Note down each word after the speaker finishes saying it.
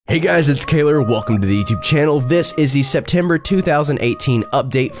Hey guys, it's Kaylor. Welcome to the YouTube channel. This is the September 2018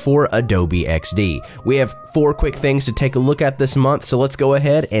 update for Adobe XD. We have 4 quick things to take a look at this month, so let's go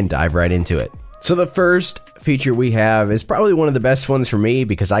ahead and dive right into it. So the first feature we have is probably one of the best ones for me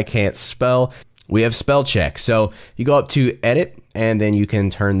because I can't spell. We have Spellcheck. So you go up to Edit, and then you can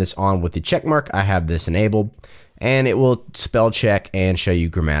turn this on with the check mark. I have this enabled, and it will spell check and show you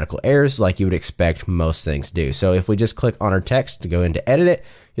grammatical errors like you would expect most things do. So if we just click on our text to go into edit it,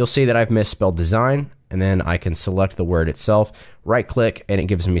 you'll see that I've misspelled design, and then I can select the word itself, right click, and it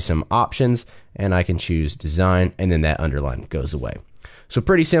gives me some options, and I can choose design, and then that underline goes away. So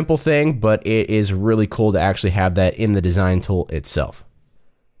pretty simple thing, but it is really cool to actually have that in the design tool itself.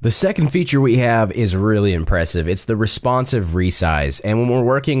 The second feature we have is really impressive. It's the responsive resize, and when we're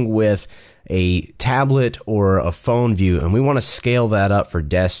working with a tablet or a phone view and we want to scale that up for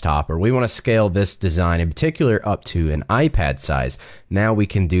desktop, or we want to scale this design in particular up to an iPad size, now we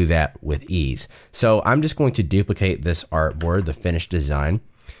can do that with ease. So I'm just going to duplicate this artboard, the finished design,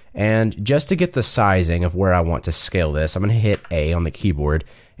 and just to get the sizing of where I want to scale this, I'm going to hit A on the keyboard,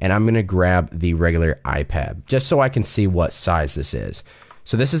 and I'm going to grab the regular iPad just so I can see what size this is.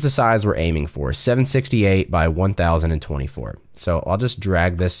 So this is the size we're aiming for, 768 by 1024. So I'll just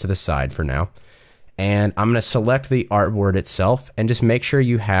drag this to the side for now. And I'm going to select the artboard itself and just make sure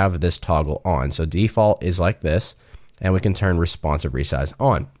you have this toggle on. So default is like this, and we can turn responsive resize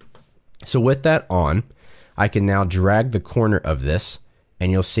on. So with that on, I can now drag the corner of this,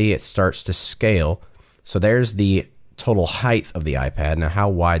 and you'll see it starts to scale. So there's the total height of the iPad. Now how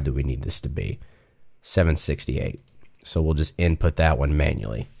wide do we need this to be? 768. So we'll just input that one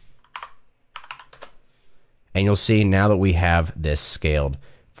manually. And you'll see now that we have this scaled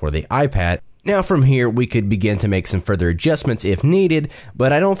for the iPad. Now from here, we could begin to make some further adjustments if needed,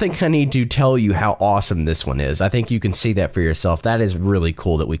 but I don't think I need to tell you how awesome this one is. I think you can see that for yourself. That is really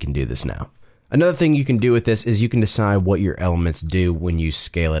cool that we can do this now. Another thing you can do with this is you can decide what your elements do when you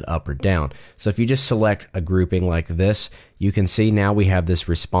scale it up or down. So if you just select a grouping like this, you can see now we have this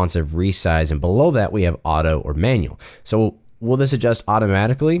responsive resize, and below that we have auto or manual. So will this adjust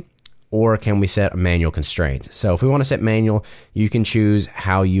automatically, or can we set a manual constraint? So if we want to set manual, you can choose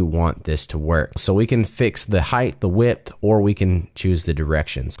how you want this to work. So we can fix the height, the width, or we can choose the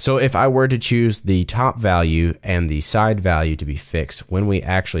directions. So if I were to choose the top value and the side value to be fixed, when we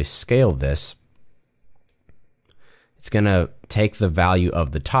actually scale this, it's going to take the value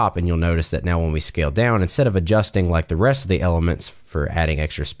of the top, and you'll notice that now when we scale down, instead of adjusting like the rest of the elements for adding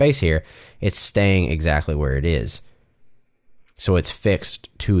extra space here, it's staying exactly where it is. So it's fixed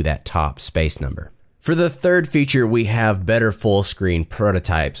to that top space number. For the third feature, we have better full screen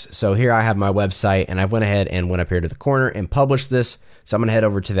prototypes. So here I have my website, and I went ahead and went up here to the corner and published this. So I'm going to head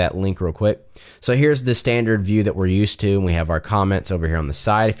over to that link real quick. So here's the standard view that we're used to, and we have our comments over here on the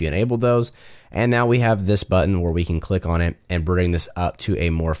side if you enable those. And now we have this button where we can click on it and bring this up to a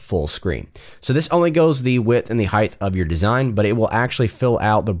more full screen. So this only goes the width and the height of your design, but it will actually fill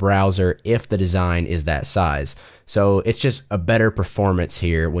out the browser if the design is that size. So it's just a better performance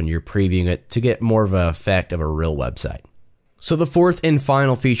here when you're previewing it to get more of an effect of a real website. So the fourth and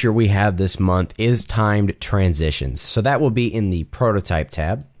final feature we have this month is timed transitions. So that will be in the prototype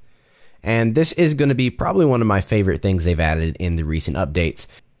tab. And this is going to be probably one of my favorite things they've added in the recent updates.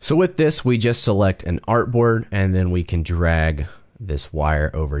 So with this, we just select an artboard, and then we can drag this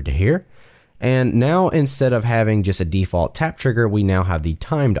wire over to here. And now instead of having just a default tap trigger, we now have the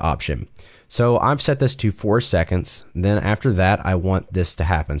timed option. So I've set this to 4 seconds. Then after that, I want this to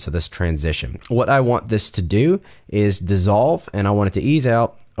happen. So this transition. What I want this to do is dissolve, and I want it to ease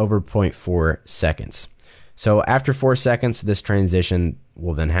out over 0.4 seconds. So after 4 seconds, this transition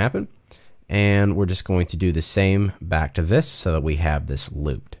will then happen. And we're just going to do the same back to this so that we have this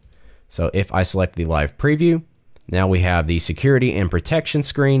looped. So if I select the live preview, now we have the security and protection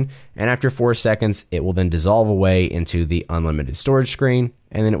screen, and after 4 seconds, it will then dissolve away into the unlimited storage screen,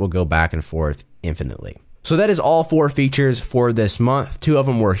 and then it will go back and forth infinitely. So that is all 4 features for this month. 2 of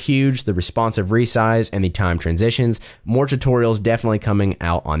them were huge, the responsive resize and the time transitions. More tutorials definitely coming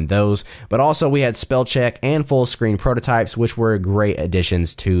out on those. But also we had spell check and full screen prototypes, which were great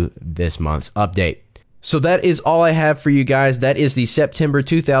additions to this month's update. So that is all I have for you guys. That is the September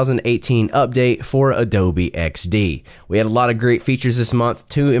 2018 update for Adobe XD. We had a lot of great features this month,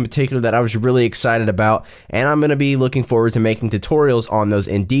 2 in particular that I was really excited about, and I'm going to be looking forward to making tutorials on those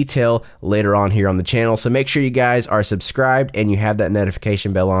in detail later on here on the channel. So make sure you guys are subscribed and you have that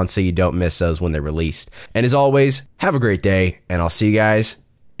notification bell on so you don't miss those when they're released. And as always, have a great day, and I'll see you guys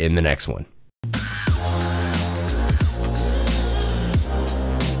in the next one.